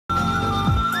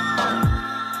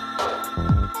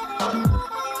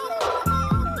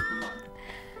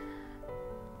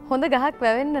හොඳ ගහක්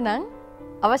වැවෙන්න නම්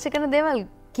අවශ්‍ය කරන දේවල්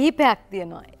කීපයක්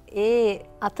තියෙනවා. ඒ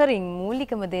අතරින්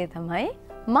මූලිකම දේ තමයි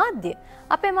මාධ්‍ය.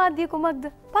 අපේ මාධ්‍ය කුමක්ද?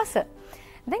 පස.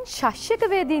 දැන් ශාස්ත්‍රික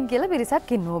වේදීන් කියලා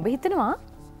පිරිසක් ඉන්නවා. ඔබ හිතනවා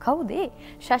කවුද ඒ?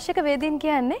 ශාස්ත්‍රික වේදීන්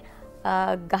කියන්නේ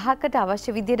ගහකට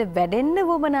අවශ්‍ය විදියට වැඩෙන්න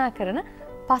වමනා කරන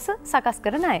පස සකස්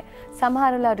කරන අය.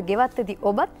 සමහර වෙලාවට ගෙවත්තේදී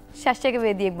ඔබත් ශාස්ත්‍රික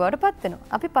වේදියෙක් බවට පත් වෙනවා.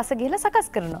 අපි පස ගිහලා සකස්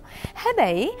කරනවා.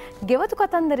 හැබැයි ගෙවතු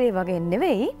කතන්දරේ වගේ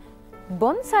නෙවෙයි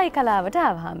බොන්සයි කලාවට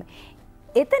ආවහම.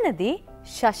 එතනදී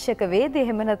ශාස්ත්‍රික වේදය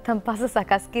එහෙම නැත්නම් පස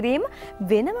සකස් කිරීම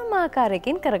වෙනම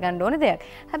ආකාරයකින් කරගන්න ඕන දෙයක්.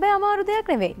 හැබැයි අමාරු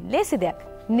දෙයක් නෙවෙයි. ලේසි දෙයක්.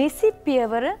 නිසි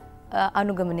පියවර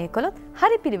අනුගමනය කළොත්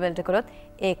හරි පිළිවෙලට කළොත්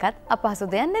ඒකත්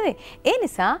අපහසු දෙයක් නෙවෙයි. ඒ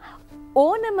නිසා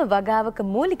ඕනම වගාවක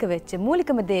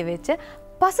මූලිකම දේ වෙච්ච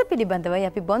පස පිළිබඳවයි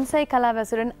අපි බොන්සයි කලාව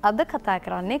ඇසුරෙන් අද කතා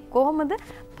කරන්නේ. කොහොමද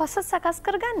පස සකස්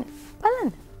කරගන්නේ?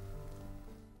 බලන්න.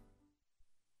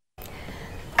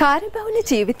 කාර්යබහුල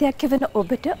ජීවිතයක් ගෙවන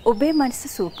ඔබට ඔබේ මනස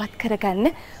සූපත් කරගන්න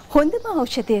හොඳම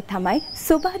ඖෂධය තමයි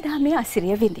සුබාදාමයේ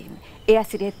අසිරිය විඳීම. ඒ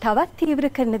අසිරිය තවත් තීව්‍ර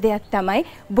කරන දෙයක් තමයි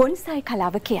බොන්සයි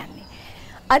කලාව කියන්නේ.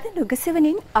 අද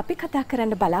නුගසෙවණින් අපි කතා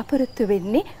කරන්න බලාපොරොත්තු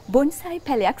වෙන්නේ බොන්සයි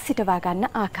පැලයක් සිටවා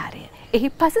ගන්න ආකාරය. එහි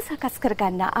පස සකස් කර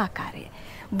ගන්න ආකාරය.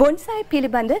 බොන්සයි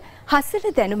පිළිබඳ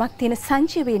හසල දැනුමක් තියෙන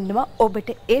සංජීව ඉන්නවා ඔබට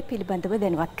ඒ පිළිබඳව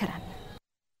දැනුවත් කරන්න.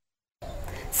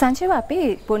 සංජීව අපි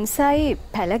බොන්සයි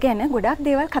පැල ගැන ගොඩක්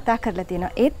දේවල් කතා කරලා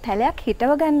තියෙනවා. ඒත් පැලයක්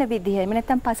හිටව ගන්න විදිහ එහෙම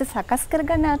නැත්නම් පස සකස් කර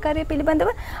ගන්න ආකාරය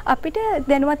පිළිබඳව අපිට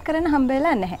දැනුවත් කරන්න හම්බ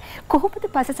වෙලා නැහැ. කොහොමද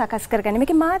පස සකස් කරගන්නේ?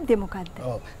 මේකේ මාධ්‍ය මොකද්ද?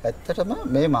 ඔව්. ඇත්තටම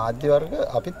මේ මාධ්‍ය වර්ග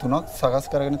අපි තුනක් සකස්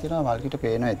කරගෙන තියෙනවා. මාල්කිට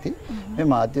පේනවා ඇති. මේ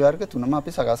මාධ්‍ය වර්ග තුනම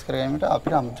අපි සකස් කර ගැනීමට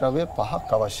අපිට අමුද්‍රව්‍ය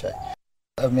 5ක් අවශ්‍යයි.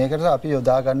 මේකට අපි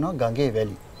යොදා ගන්නවා ගඟේ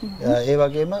වැලි. ඒ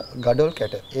වගේම ගඩොල්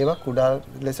කැට. ඒවා කුඩා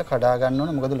ලෙස කඩා ගන්න ඕන.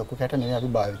 මොකද ලොකු කැට නෙවෙයි අපි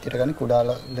භාවිතයට ගන්නේ කුඩා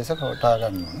ලෙස කඩා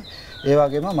ගන්න ඕන. ඒ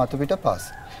වගේම මතු පිට පස්.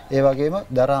 ඒ වගේම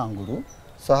දර අඟුරු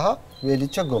සහ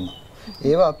වෙලිච්ච ගොම.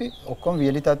 ඒවා අපි ඔක්කොම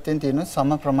වියලි තත්ත්වයෙන් තියෙන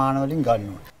සම ප්‍රමාණ වලින්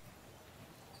ගන්න ඕන.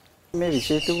 මේ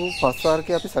විශේෂ වූ පස්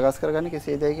වර්ගය අපි සකස් කරගන්නේ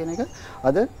කෙසේද කියන එක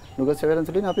අද නුගසෙවණන්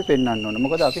තුලින් අපි පෙන්වන්න ඕන.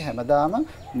 මොකද අපි හැමදාම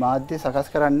මාධ්‍ය සකස්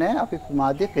කරන්නේ අපි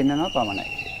මාධ්‍ය පෙන්වනවා පමණයි.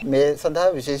 මේ සඳහා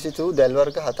විශේෂිත වූ දැල්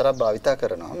වර්ග 4ක් භාවිතා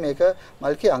කරනවා. මේක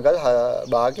මල්කි අඟල්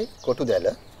භාගේ කොටු දැල.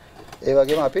 ඒ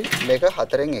වගේම අපි මේක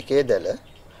 4න් එකේ දැල.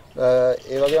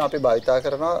 ඒ වගේම අපි භාවිතා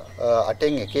කරනවා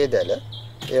 8න් එකේ දැල.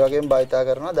 ඒ වගේම භාවිතා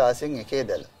කරනවා 16න් එකේ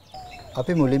දැල.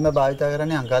 අපි මුලින්ම භාවිතා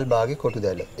කරන්නේ අඟල් භාගේ කොටු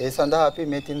දැල. ඒ සඳහා අපි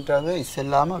මේ තින් ද්‍රව්‍ය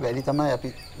ඉස්සෙල්ලාම වැලි තමයි අපි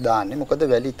දාන්නේ. මොකද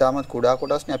වැලි ඉතාමත් කුඩා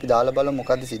කොටස්නේ. අපි දාලා බලමු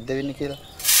මොකද්ද සිද්ධ වෙන්නේ කියලා.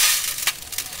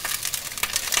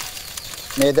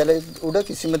 මේ දැල උඩ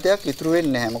කිසිම දෙයක් ඉතුරු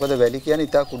වෙන්නේ නැහැ. මොකද වැලි කියන්නේ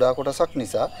ඉතා කුඩා කොටසක්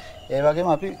නිසා. ඒ වගේම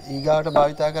අපි ඊගාවට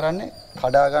භාවිතා කරන්නේ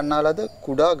කඩා ගන්නාලද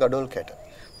කුඩා ගඩොල් කැට.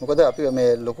 මොකද අපි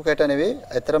මේ ලොකු කැට නෙවෙයි.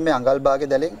 ඇත්තටම මේ අඟල්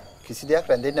භාගේ දැලෙන් කිසි දෙයක්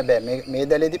රැඳෙන්න බෑ. මේ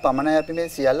දැලේදී පමණයි අපි මේ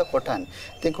සියල්ල කොටන්නේ.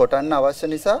 ඉතින් කොටන්න අවශ්‍ය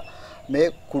නිසා මේ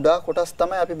කුඩා කොටස්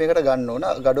තමයි අපි මේකට ගන්න ඕන.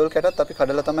 ගඩොල් කැටත් අපි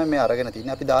කඩලා තමයි මේ අරගෙන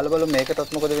තින්නේ. අපි දාලා බලමු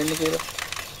මේකටත් මොකද වෙන්නේ කියලා.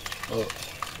 ඔව්.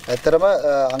 ඇත්තටම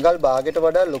අඟල් භාගයට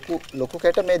වඩා ලොකු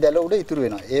කැට මේ දැල උඩ ඉතුරු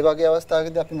වෙනවා. ඒ වගේ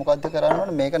අවස්ථාවකදී අපි මොකද්ද කරන්න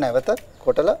ඕනේ? මේක නැවත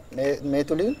කොටලා මේ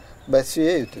තුලින්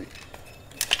බැස්විය යුතුයි.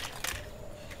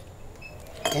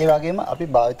 ඒ වගේම අපි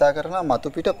භාවිතා කරන මතු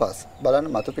පිටපස්. බලන්න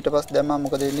මතු පිටපස් දැම්මම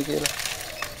මොකද වෙන්නේ කියලා.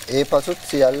 ඒ පසුත්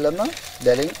සියල්ලම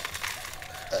දැලින්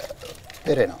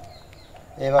පෙරෙනවා.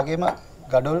 ඒ වගේම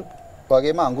ගඩොල්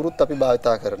වගේම අඟුරුත් අපි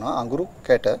භාවිතා කරනවා. අඟුරු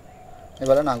කැට මේ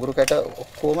බලන්න අඟුරු කැට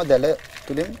ඔක්කොම දැල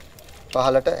තුලින්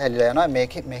පහලට හැලිලා යනවා.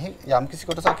 මෙහි යම් කිසි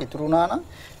කොටසක් ඉතුරු වුණා නම්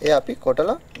ඒ අපි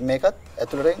කොටලා මේකත්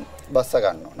ඇතුළෙන් බස්ස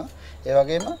ගන්න ඕන. ඒ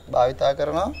වගේම භාවිතා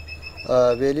කරනවා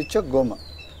වේලිච්ච ගොම.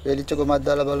 වේලිච්ච ගොමක්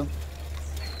දාලා බලමු.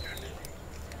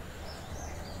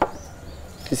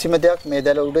 කිසිම දෙයක් මේ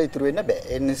දැල උඩ ඉතුරු වෙන්න බෑ.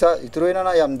 ඒ නිසා ඉතුරු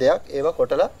වෙනවා යම් දෙයක් ඒවා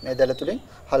කොටලා මේ දැල තුලින්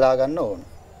හලා ගන්න ඕන.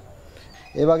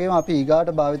 ඒ වගේම අපි ඊගාට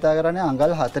භාවිතා කරන්නේ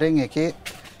අඟල් 4න් එකේ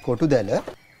කොටු දැල.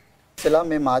 ඉතලා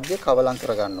මේ මාධ්‍ය කවලම්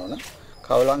කර ගන්න ඕන.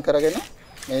 කවලම් කරගෙන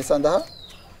මේ සඳහා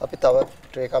අපි තව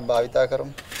ට්‍රේ එකක් භාවිතා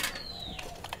කරමු.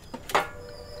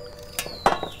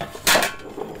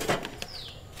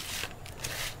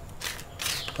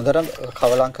 හොඳට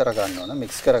කවලම් කර ගන්න ඕන,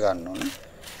 මික්ස් කර ගන්න ඕන.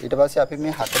 ඊට පස්සේ අපි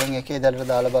මේ 4න් එකේ දැලට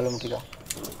දාලා බලමු ටිකක්.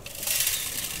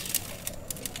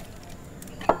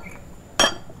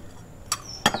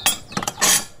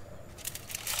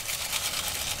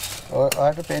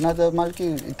 ඔයාලට පේනද මල්කි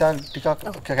ඉතින් ටිකක්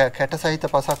කැට සහිත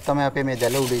පසක් තමයි අපේ මේ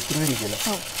දැල උඩ ඉතුරු වෙන්නේ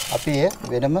කියලා. අපි ඒ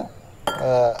වෙනම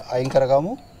අයින්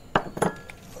කරගමු.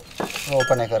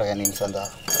 රෝපණය කර ගැනීම සඳහා.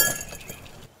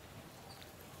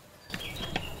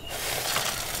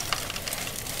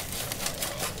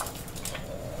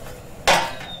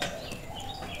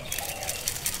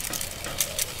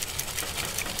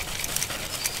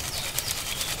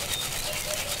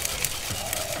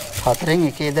 හතරෙන්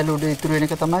එකේ දැල උඩ ඉතුරු වෙන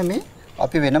එක තමයි මේ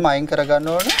අපි වෙනම අයින් කරගන්න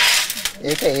ඕනේ.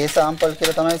 ඒක ඒ සාම්පල්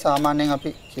කියලා තමයි සාමාන්‍යයෙන් අපි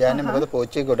කියන්නේ. මොකද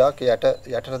පෝච්චියේ ගොඩක්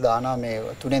යටට දානවා මේ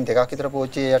තුනෙන් දෙකක් විතර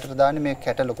පෝච්චියේ යටට දාන්නේ මේ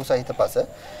කැට ලොකු සහිත පස.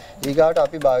 ඊගාවට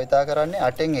අපි භාවිතා කරන්නේ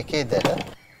 8න් එකේ දැල.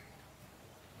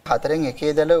 4න්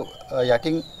එකේ දැල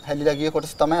යටින් හැලිලා ගිය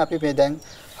කොටස තමයි අපි මේ දැන්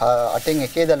 8න්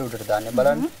එකේ දැල උඩට දාන්නේ.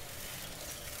 බලන්න.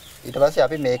 ඊට පස්සේ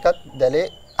අපි මේකත් දැලේ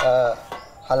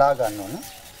හලා ගන්න ඕන.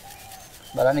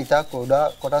 බලන්න ඉතා කුඩා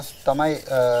කොටස් තමයි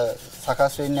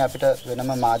සකස් වෙන්නේ අපිට වෙනම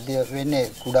මාධ්‍ය වෙන්නේ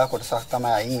කුඩා කොටසක්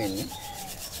තමයි අයින් වෙන්නේ.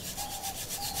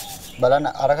 බලන්න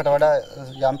අරකට වඩා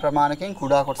යම් ප්‍රමාණකින්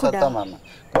කුඩා කොටසක් තමයි.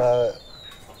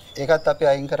 ඒකත්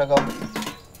අපි අයින් කරගමු.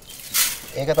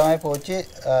 ඒක තමයි පෝච්චියේ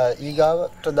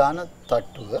ඊගාවට දාන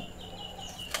තට්ටුව.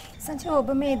 සංජය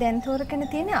ඔබ මේ දැන් තෝරගෙන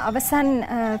තියෙන අවසන්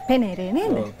පෙනේරේ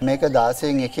නේද? මේක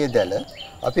 16න් එකේ දැල.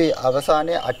 අපි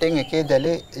අවසානයේ 8න් එකේ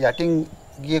දැලේ යටින්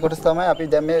ගිය කොටස තමයි අපි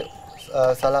දැන් මේ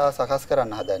සලා සකස්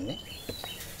කරන්න හදන්නේ.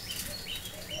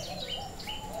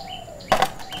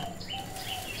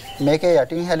 මේකේ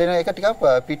යටින් හැලෙන එක ටිකක්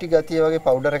පිටි ගතිය වගේ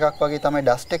පවුඩර් එකක් වගේ තමයි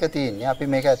ඩස්ට් එක තියෙන්නේ. අපි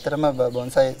මේක ඇත්තටම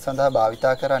බොන්සයි සඳහා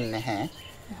භාවිතා කරන්නේ නැහැ.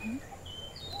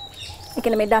 ඒ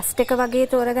කියන්නේ මේ ඩස්ට් එක වගේ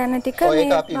තෝරගන්න ටික මේ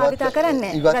භාවිතා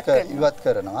කරන්නේ ඉවත්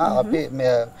කරනවා. අපි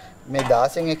මේ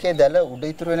 16න් එකේ දැල උඩ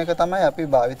ඉතුරු වෙන එක තමයි අපි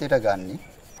භාවිතයට ගන්නේ.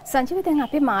 සංජීව දැන්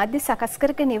අපි මාධ්‍ය සකස්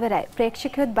කරගෙන ඉවරයි.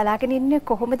 ප්‍රේක්ෂකයොත් බලාගෙන ඉන්නේ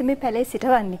කොහොමද මේ පැලේ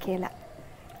සිටවන්නේ කියලා.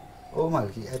 ඔව්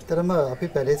මල්කි. ඇත්තටම අපි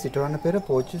පැලේ සිටවන්න පෙර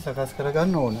පෝච්චි සකස්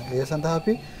කරගන්න ඕන. ඒ සඳහා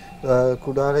අපි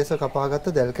කුඩා ලෙස කපාගත්ත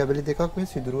දැල් කැබලි දෙකක් මේ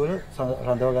සිදුරු වල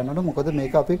රඳව ගන්න ඕන. මොකද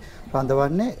මේක අපි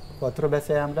රඳවන්නේ වතුර බැස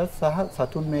යාමට සහ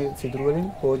සතුන් මේ සිදුරු වලින්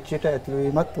පෝච්චියට ඇතුළු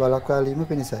වීමත් වළක්වා ගැනීම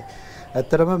පිණිසයි.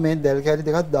 ඇත්තටම මේ දැල් කැලි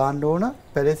දෙකක් දාන්න ඕන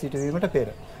පැලේ සිටවීමට පෙර.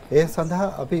 ඒ සඳහා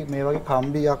අපි මේ වගේ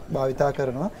කම්බියක් භාවිතා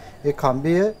කරනවා. ඒ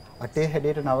කම්බිය අටේ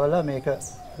හැඩයට නවලා මේක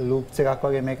ලූප්ස් එකක්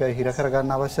වගේ මේක හිර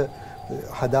කරගන්න අවශ්‍ය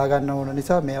හදා ගන්න ඕන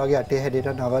නිසා මේ වගේ අටේ හැඩයට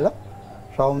නවලා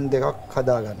රවුන්ඩ් දෙකක්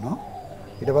හදා ගන්නවා.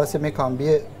 ඊට පස්සේ මේ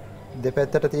කම්බියේ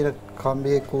දෙපැත්තට තියෙන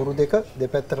කම්බියේ කූරු දෙක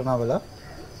දෙපැත්තට නවලා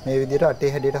මේ විදිහට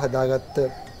අටේ හැඩයට හදාගත්ත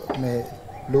මේ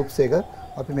ලූප්ස් එක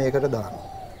අපි මේකට දානවා.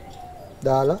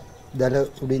 දාලා දැල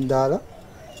උඩින් දාලා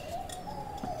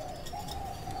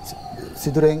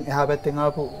සිදුරෙන් එහා පැත්තෙන්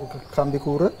ආපු කම්බි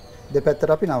කූර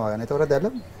දෙපැත්තට අපි නවා ගන්න. ඒතකොට දැල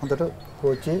හොඳට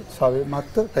පෝච්චියේ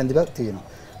සවෙමත්ත රැඳිලා තියෙනවා.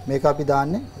 මේක අපි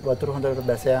දාන්නේ වතුර හොඳට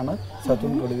බැස යාමත්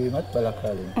සතුන් ගොඩ වීමත් බලක්වා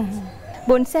ගැනීම.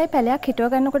 බොන්සයි පැලයක්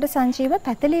හිටව ගන්නකොට සංජීව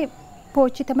පැතලි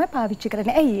පෝච්චි තමයි පාවිච්චි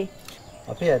කරන්නේ. ඇයි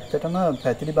අපි ඇත්තටම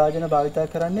පැතිලි භාජන භාවිතා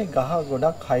කරන්නේ ගහ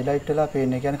ගොඩක් හයිලයිට් වෙලා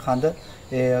පේන්නේ. කියන්නේ කඳ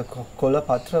ඒ කොළ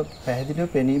පත්‍ර පැහැදිලිව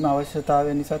පෙනීම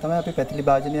අවශ්‍යතාවය නිසා තමයි අපි පැතිලි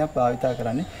භාජනයක් භාවිතා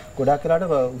කරන්නේ. ගොඩක්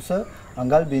වෙලාවට උස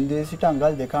අඟල් 0 සිට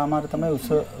අඟල් 2.5 තමයි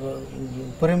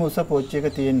උපරිම උස පෝච්චි එක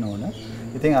තියෙන්න ඕන.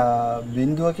 ඉතින්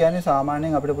බිඳුව කියන්නේ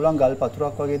සාමාන්‍යයෙන් අපිට පුළුවන් ගල්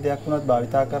පතුරක් වගේ දෙයක් වුණත්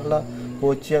භාවිතා කරලා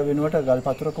පෝච්චිය වෙනුවට ගල්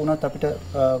පතුරක වුණත් අපිට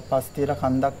පස් තියලා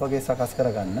කන්දක් වගේ සකස්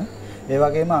කරගන්න. ඒ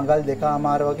වගේම අඟල්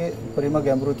 2.5 වගේ උපරිම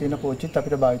ගැඹුරු තියෙන පෝච්චිත්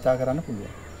අපිට භාවිතා කරන්න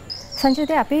පුළුවන්.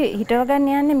 සංජීව අපි හිටව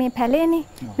ගන්න යන්නේ මේ පැලේනේ.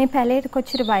 මේ පැලේට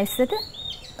කොච්චර වයසද?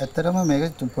 ඇත්තටම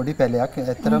මේක පොඩි පැලයක්.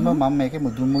 ඇත්තටම මම මේකේ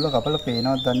මුදුන් මුල කපලා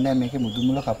පේනවද දන්නේ නැහැ. මේකේ මුදුන්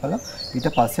මුල කපලා ඊට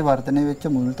පස්සේ වර්ධනය වෙච්ච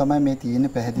මුල් තමයි මේ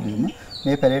තියෙන්නේ පැහැදිලිවම.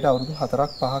 මේ පැලේට අවුරුදු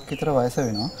 4ක් 5ක් විතර වයස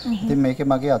වෙනවා. ඉතින් මේකේ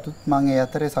මගේ අතුත් මම ඒ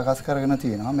අතරේ සකස් කරගෙන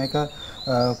තියෙනවා. මේක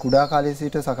කුඩා කාලයේ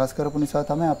සිට සකස් කරපු නිසා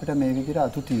තමයි අපිට මේ විදිහට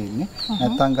අතු තියෙන්නේ.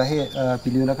 නැත්තම් ගහේ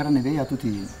පිළිවෙලකට නෙවෙයි අතු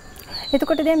තියෙන්නේ.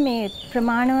 එතකොට දැන් මේ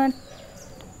ප්‍රමාණවත්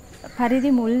පරිදි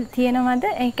මුල් තියෙනවද?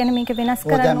 ඒ කියන්නේ මේක වෙනස්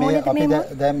කරන්න ඕනේද මේ මුල්?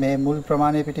 දැන් මේ මුල්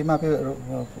ප්‍රමාණය පිටින්ම අපි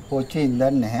පෝච්චියේ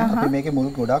ඉඳන්නේ නැහැ. අපි මේකේ මුල්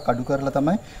ගොඩක් අඩු කරලා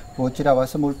තමයි පෝච්චියට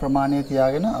අවශ්‍ය මුල් ප්‍රමාණය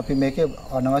තියාගෙන අපි මේකේ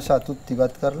අනවශ්‍ය අතුත්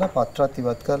ඉවත් කරලා පත්‍රත්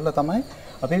ඉවත් කරලා තමයි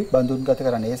අපි බඳුන් ගත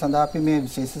කරන්නේ. ඒ සඳහා අපි මේ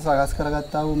විශේෂ සකස්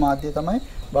කරගත්තා වූ මාධ්‍ය තමයි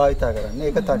භාවිතා කරන්නේ.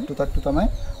 ඒක තට්ටු තමයි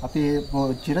අපි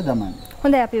පෝච්චියට දමන්නේ.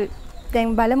 හොඳයි අපි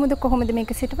දැන් බලමුද කොහොමද මේක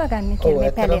සිටව ගන්න කියලා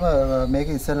මේ පැලේ. මේක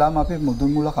ඉස්සෙල්ලාම අපි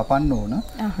මුදුන් මුල කපන්න ඕන.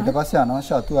 ඊට පස්සේ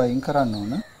අනවශ්‍ය අතු අයින් කරන්න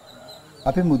ඕන.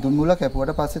 අපි මුදුන් මුල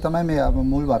කැපුවට පස්සේ තමයි මේ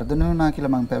මුල් වර්ධනය වුණා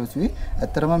කියලා මම පැවසුවේ.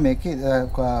 ඇත්තරම මේකේ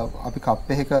අපි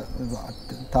කප් එකක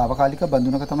తాවකාලික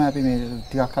බඳුනක තමයි අපි මේ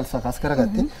ටිකක් කල් සකස්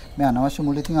කරගත්තේ. මේ අනවශ්‍ය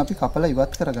මුල් ඉතින් අපි කපලා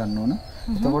ඉවත් කරගන්න ඕන.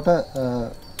 එතකොට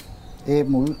ඒ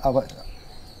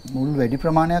මුල් වැඩි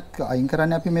ප්‍රමාණයක් අයින්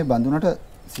කරන්නේ අපි මේ බඳුනට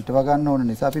සිටව ගන්න ඕන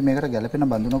නිසා අපි මේකට ගැළපෙන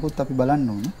බඳුනකුත් අපි බලන්න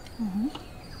ඕන.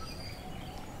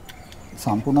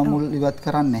 සම්පූර්ණ මුල් ඉවත්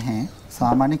කරන්නේ නැහැ.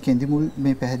 සාමාන්‍ය කෙඳි මුල්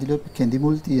මේ පැහැදිලිව කෙඳි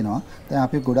මුල් තියෙනවා. දැන්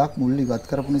අපි ගොඩක් මුල් ඉවත්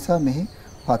කරපු නිසා මෙහි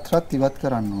පත්‍රත් ඉවත්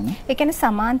කරන්න ඕන. ඒ කියන්නේ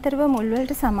සමාන්තරව මුල්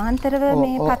වලට සමාන්තරව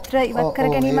මේ පත්‍ර ඉවත් කර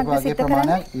ගැනීමක්ද සිද්ධ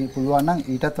කරන්නේ? පුළුවන් නම්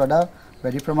ඊටත් වඩා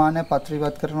වැඩි ප්‍රමාණයක් පත්‍ර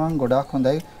ඉවත් කරනවා නම් ගොඩාක්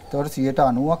හොඳයි. ඒතකොට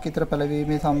 90ක් විතර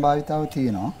පැලවීමේ සම්භාවිතාව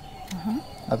තියෙනවා.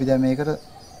 අපි දැන් මේකට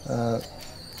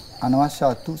අනවශ්‍ය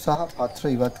අතු සහ පත්‍ර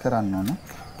ඉවත් කරන්න ඕන.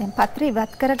 දැන් පත්‍ර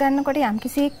ඉවත් කරගන්නකොට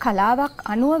යම්කිසි කලාවක්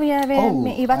අනුව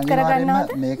ඉවත්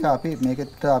කරගන්නවද?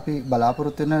 මේකට අපි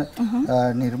බලාපොරොත්තු වෙන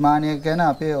නිර්මාණයක් ගැන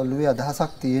අපේ ඔළුවේ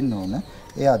අදහසක් තියෙන්න ඕන.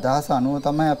 ඒ අදහස අනුව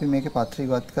තමයි අපි මේකේ පත්‍ර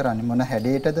ඉවත් කරන්නේ. මොන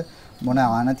හැඩයටද මොන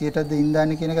ආනතියටද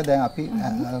ඉඳන්නේ කියන එක දැන් අපි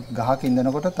ගහක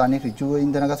ඉඳනකොට තනි ඍජුව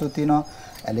ඉඳන ගසුත් තියෙනවා.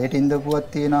 ඇලේට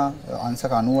ඉඳපුවක් තියෙනවා.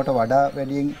 අංශක 90ට වඩා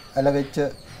වැඩියෙන් ඇලවෙච්ච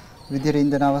විදිහට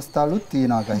ඉඳන අවස්ථාවලුත්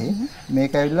තියෙනවා ගහේ.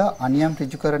 මේක ඇවිල්ලා අනියම්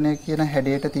ඍජුකරණය කියන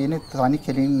හැඩයට තියෙන තනි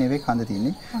කෙලින් නෙවෙයි කඳ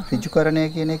තියෙන්නේ. ඍජුකරණය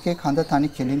කියන එකේ කඳ තනි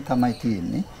කෙලින් තමයි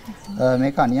තියෙන්නේ.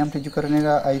 මේක අනියම් ඍජුකරණයට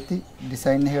අයිති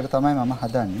ඩිසයින් එකකට තමයි මම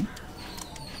හදන්නේ.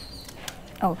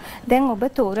 ඔව්. දැන් ඔබ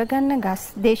තෝරගන්න ගස්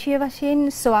දේශීය වශයෙන්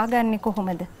සොයාගන්නේ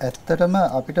කොහොමද? ඇත්තටම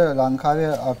අපිට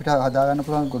ලංකාවේ අපිට හදාගන්න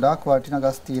පුළුවන් ගොඩාක් වටිනා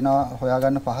ගස් තියෙනවා.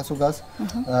 හොයාගන්න පහසු ගස්.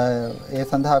 ඒ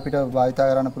සඳහා අපිට භාවිතා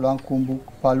කරන්න පුළුවන් කුඹු,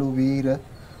 පළු, වීර,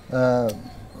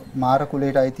 මාර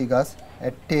කුලයට අයිති ගස්,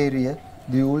 ඇට්ටේරිය,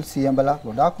 දියුල්, සියඹලා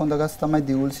ගොඩාක් හොඳ ගස් තමයි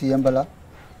දියුල්, සියඹලා.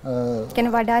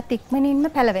 කියන්නේ වඩාත් ඉක්මනින්ම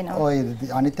පැලවෙනවා. ඔය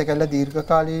අනිත් එකල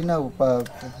දීර්ඝකාලීන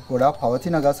ගොඩාක්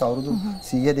පවතින ගස් අවුරුදු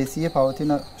 100 200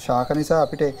 පවතින ශාක නිසා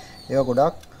අපිට ඒවා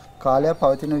ගොඩාක් කාලයක්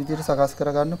පවතින විදිහට සකස්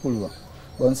කරගන්න පුළුවන්.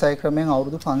 බොන්සයි ක්‍රමයෙන්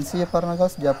අවුරුදු 500 පරණ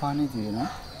ගස් ජපානයේ තියෙනවා.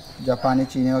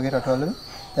 ජපානයේ චීනය වගේ රටවල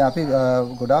දැන් අපි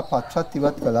ගොඩාක් පත්‍රත්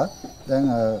ඉවත් කළා. දැන්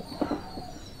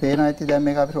පේනවා ඇති දැන්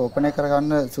මේක අපි රෝපණය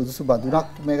කරගන්න සුදුසු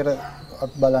බඳුනක් මේකට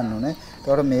අපි බලන්න ඕනේ.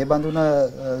 ඒකට මේ බඳුන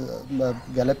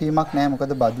ගැළපීමක් නැහැ.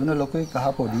 මොකද බඳුන ලොකුයි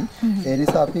කහ පොඩි. ඒ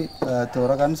නිසා අපි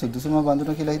තෝරගන්න සුදුසුම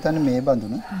බඳුන කියලා හිතන්නේ මේ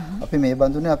බඳුන. අපි මේ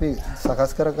බඳුනේ අපි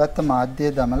සකස් කරගත්ත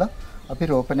මාධ්‍යය දමලා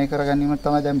අපි රෝපණය කරගැනීම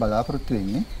තමයි දැන් බලාපොරොත්තු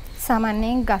වෙන්නේ.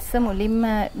 සාමාන්‍යයෙන් ගස්ස මුලින්ම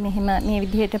මෙහෙම මේ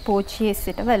විදිහට පෝච්චියේ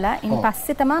සිටවලා ඉන්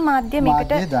පස්සේ තමයි මාධ්‍ය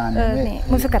මේකට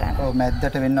මුසු කරන්නේ. ඔව්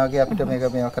මැද්දට වෙන්න වගේ අපිට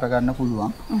මේවා කරගන්න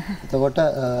පුළුවන්. එතකොට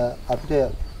අපිට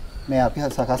මේ අපි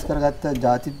සකස් කරගත්ත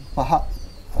ಜಾති 5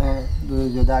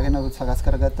 යොදාගෙන සකස්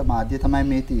කරගත්ත මාධ්‍ය තමයි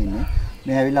මේ තියෙන්නේ.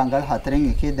 මේ ඇවිල්ලා අඟල් 4න්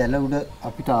එකේ දැල උඩ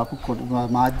අපිට ආපු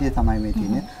මාධ්‍ය තමයි මේ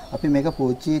තියෙන්නේ. අපි මේක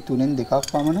පෝච්චි 3න් 2ක්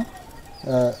පමණ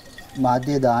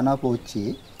මාධ්‍ය දානවා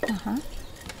පෝච්චියේ.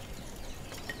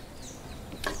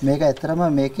 මේක ඇත්තරම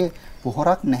මේකේ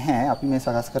පොහොරක් නැහැ. අපි මේ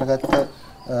සකස් කරගත්ත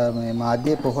මේ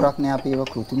මාධ්‍යයේ පොහොරක් නැහැ. අපි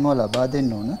ඒක කෘත්‍රිමව ලබා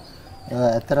දෙන්න ඕන.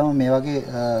 ඇත්තරම මේ වගේ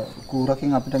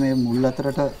කූරකින් අපිට මේ මුල්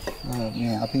අතරට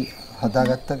මේ අපි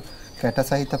හදාගත්ත කැට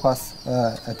සහිත පස්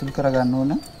ඇතුල් කරගන්න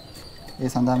ඕන. ඒ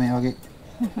සඳහා මේ වගේ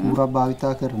කූරක්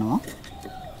භාවිතා කරනවා.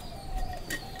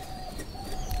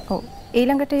 ඔව්.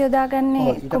 ඊළඟට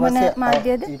යොදාගන්නේ කොමන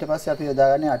මාධ්‍යද? ඊට පස්සේ අපි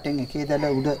යොදාගන්නේ 8න් එකේ දැල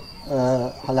උඩ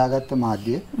හලාගත්ත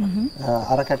මාධ්‍ය.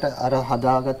 අර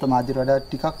හදාගත්ත මාධ්‍යට වඩා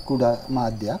ටිකක් කුඩා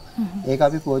මාධ්‍යයක්. ඒක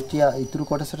අපි පෝච්චිය ඉතුරු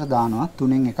කොටසට දානවා.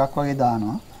 3න් එකක් වගේ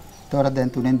දානවා. ඒතකොට දැන්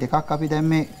 3න් 2ක් අපි දැන්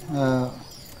මේ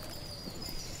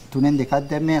 3න් 2ක්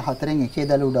දැන් මේ 4න් එකේ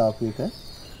දැල උඩ ආපු එක.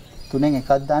 3න් එකක්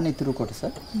දාන්න ඉතුරු කොටස.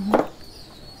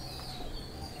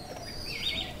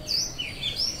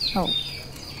 ඔව්.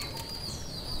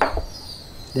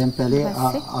 දැන් පැලේ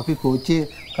අපි පෝච්චියේ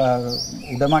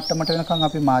උඩ මට්ටමට වෙනකන්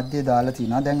අපි මාධ්‍ය දාලා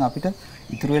තිනවා. දැන් අපිට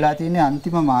ඉතුරු වෙලා තියෙන්නේ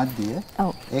අන්තිම මාධ්‍යය.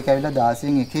 ඔව්. ඒක ඇවිල්ලා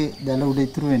 16න් එකේ දැල උඩ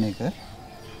ඉතුරු වෙන එක.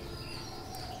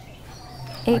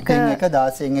 ඒක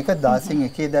 16න්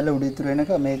එකේ දැල උඩ ඉතුරු වෙන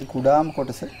එක මේ කුඩාම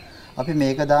කොටස. අපි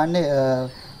මේක දාන්නේ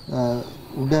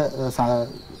උඩ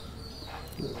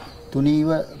තුනීව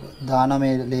දාන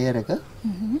මේ ලේයර් එක.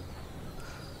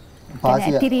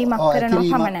 පාසිය ඇතිරීමක්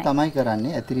තමයි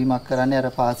කරන්නේ. ඇතිරීමක් කරන්නේ අර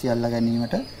පාසිය අල්ලා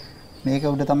ගැනීමට. මේක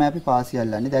උඩ තමයි අපි පාසිය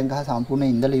අල්ලන්නේ. දැන් ගහ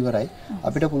සම්පූර්ණ ඉඳලා ඉවරයි.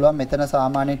 අපිට පුළුවන් මෙතන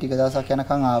සාමාන්‍ය ටික දවසක්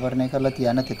යනකම් ආවරණය කරලා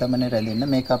තියන්න තෙතමනේ රැඳෙන්න.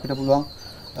 මේක අපිට පුළුවන්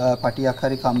පටියක්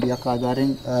හරි කම්බියක්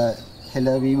ආධාරයෙන්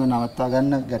හෙලවීම නවත්වා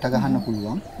ගන්න ගැට ගහන්න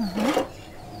පුළුවන්.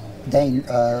 දැන්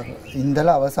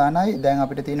ඉඳලා අවසానයි. දැන්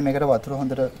අපිට තියෙන මේකට වතුර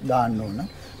හොඳට දාන්න ඕන.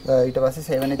 ඊට පස්සේ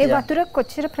සේවනයේ ඒ වතුර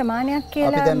කොච්චර ප්‍රමාණයක්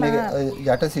කියලා අපි දැන් මේක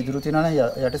යට සිදුරු තියෙනවනේ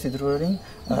යට සිදුරු වලින්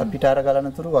පිටාර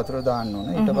ගලන තුරු වතුර දාන්න ඕන.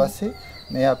 ඊට පස්සේ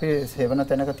මේ අපි සේවන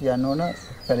තැනක තියන්න ඕන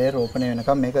පැලේ රෝපණය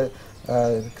වෙනකම්. මේක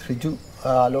ඍජු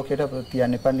ආලෝකයට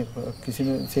තියන්න එපා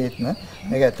කිසිම සේත්ම.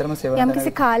 මේක ඇත්තටම සේවන තැනක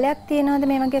යම්කිසි කාලයක් තියනවද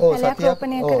මේ වගේ පැලයක්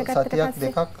රෝපණය කරගත්තට පස්සේ? සතියක්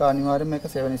දෙකක් අනිවාර්යයෙන්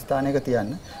මේක සේවන ස්ථානයක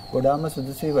තියන්න. ගොඩාක්ම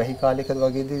සුදුසුයි වහි කාලයක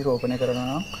වගේදී රෝපණය කරනවා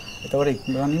නම්. එතකොට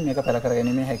ඉක්මනින් මේක පැල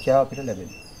කරගැනීමේ හැකියාව අපිට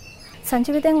ලැබෙනවා.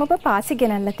 සංජීව දැන් ඔබ පාසි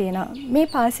ගෙනල්ලා තියෙනවා. මේ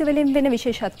පාසි වලින් වෙන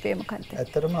විශේෂත්වය මොකක්ද?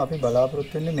 ඇත්තටම අපි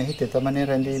බලාපොරොත්තු වෙන්නේ මෙහි තෙතමනේ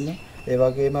රැඳීම. ඒ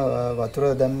වගේම වතුර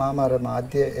දැම්මාම අර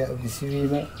මාධ්‍ය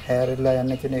විසිවීම හැරෙලා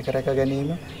යන්න තියෙන එක රැක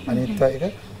ගැනීම. අනිත් එක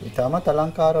ඊටමත්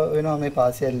අලංකාර වෙනවා මේ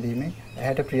පාසි ඇල්ලීමේ.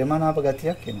 ඇහැට ප්‍රියමනාප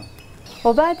ගතියක් එනවා.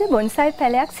 ඔබ අද බොන්සයි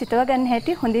පැලයක් සිටව ගන්න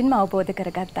හැටි හොඳින්ම අවබෝධ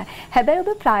කරගත්තා. හැබැයි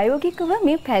ඔබ ප්‍රායෝගිකව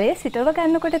මේ පැලය සිටව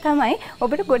ගන්නකොට තමයි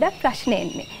ඔබට ගොඩක් ප්‍රශ්න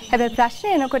එන්නේ. හැබැයි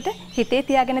ප්‍රශ්න එනකොට හිතේ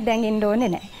තියාගෙන දැන් ඉන්න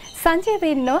ඕනේ නැහැ. සංජීව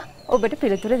ඉන්නවා ඔබට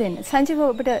පිළිතුර දෙන්න. සංජීව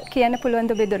ඔබට කියන්න පුළුවන්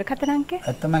ද ඔබේ දුරකථන අංකය?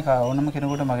 ඇත්තම ඕනම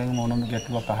කෙනෙකුට මගෙන් මොනම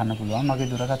ගැටලුවක් අහන්න පුළුවන්. මගේ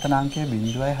දුරකථන අංකය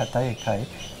 071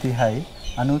 30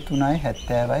 93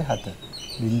 70 7.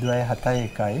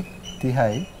 071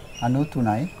 30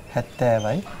 93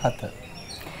 70 7.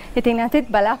 ඉතින්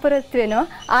අතිත් බලාපොරොත්තු වෙනවා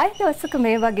ආයෙත් දවසක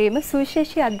මේ වගේම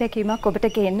සුවිශේෂී අත්දැකීමක්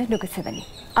ඔබට ගේන්න නුගසවනි.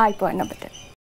 ආයිබෝන් ඔබට.